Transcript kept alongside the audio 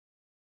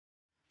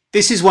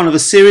This is one of a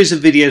series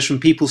of videos from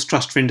People's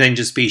Trust for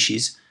Endangered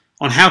Species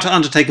on how to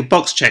undertake a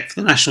box check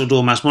for the National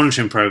Dormouse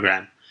Monitoring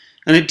Programme,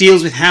 and it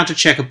deals with how to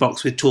check a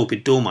box with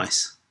torpid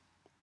dormice.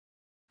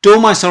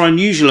 Dormice are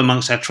unusual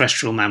amongst our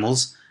terrestrial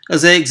mammals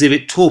as they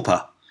exhibit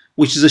torpor,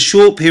 which is a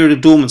short period of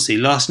dormancy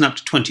lasting up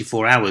to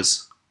 24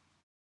 hours.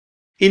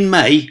 In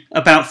May,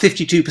 about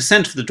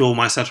 52% of the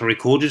dormice that are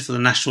recorded for the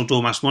National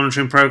Dormouse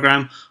Monitoring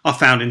Programme are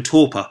found in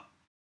torpor.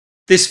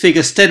 This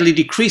figure steadily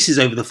decreases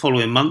over the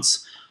following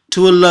months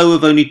to a low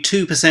of only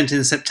 2%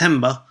 in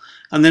September,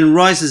 and then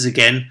rises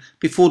again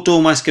before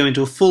dormice go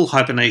into a full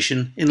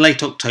hibernation in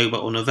late October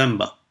or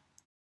November.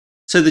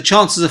 So the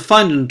chances of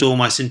finding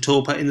dormice in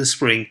torpor in the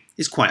spring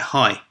is quite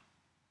high.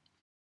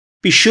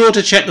 Be sure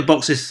to check the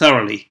boxes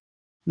thoroughly.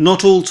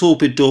 Not all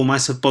torpid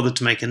dormice have bothered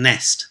to make a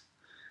nest.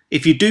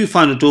 If you do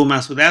find a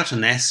dormouse without a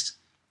nest,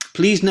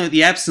 please note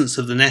the absence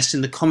of the nest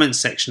in the comments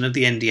section of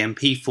the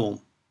NDMP form.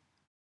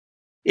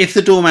 If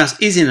the dormouse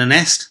is in a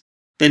nest,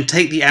 then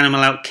take the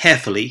animal out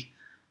carefully,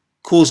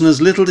 causing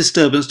as little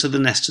disturbance to the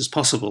nest as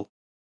possible.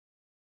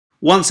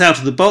 Once out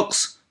of the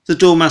box, the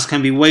dormouse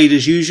can be weighed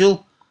as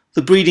usual,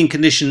 the breeding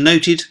condition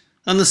noted,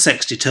 and the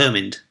sex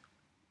determined.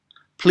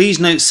 Please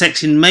note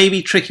sexing may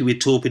be tricky with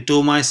torpid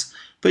dormice,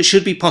 but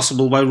should be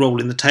possible by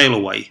rolling the tail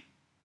away.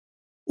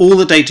 All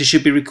the data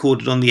should be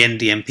recorded on the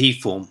NDMP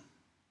form.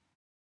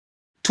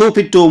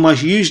 Torpid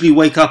dormice usually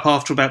wake up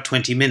after about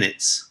 20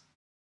 minutes.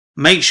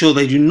 Make sure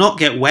they do not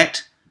get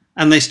wet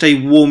and they stay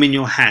warm in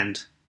your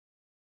hand.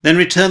 Then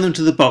return them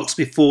to the box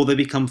before they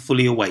become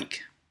fully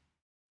awake.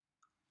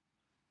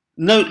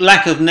 Note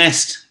lack of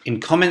nest in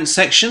comments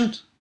section.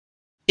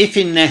 If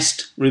in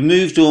nest,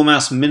 remove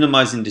dormouse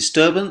minimizing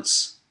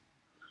disturbance.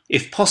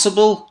 If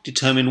possible,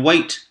 determine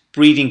weight,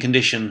 breeding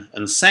condition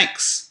and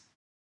sex.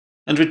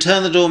 And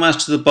return the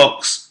dormouse to the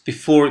box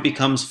before it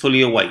becomes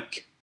fully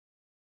awake.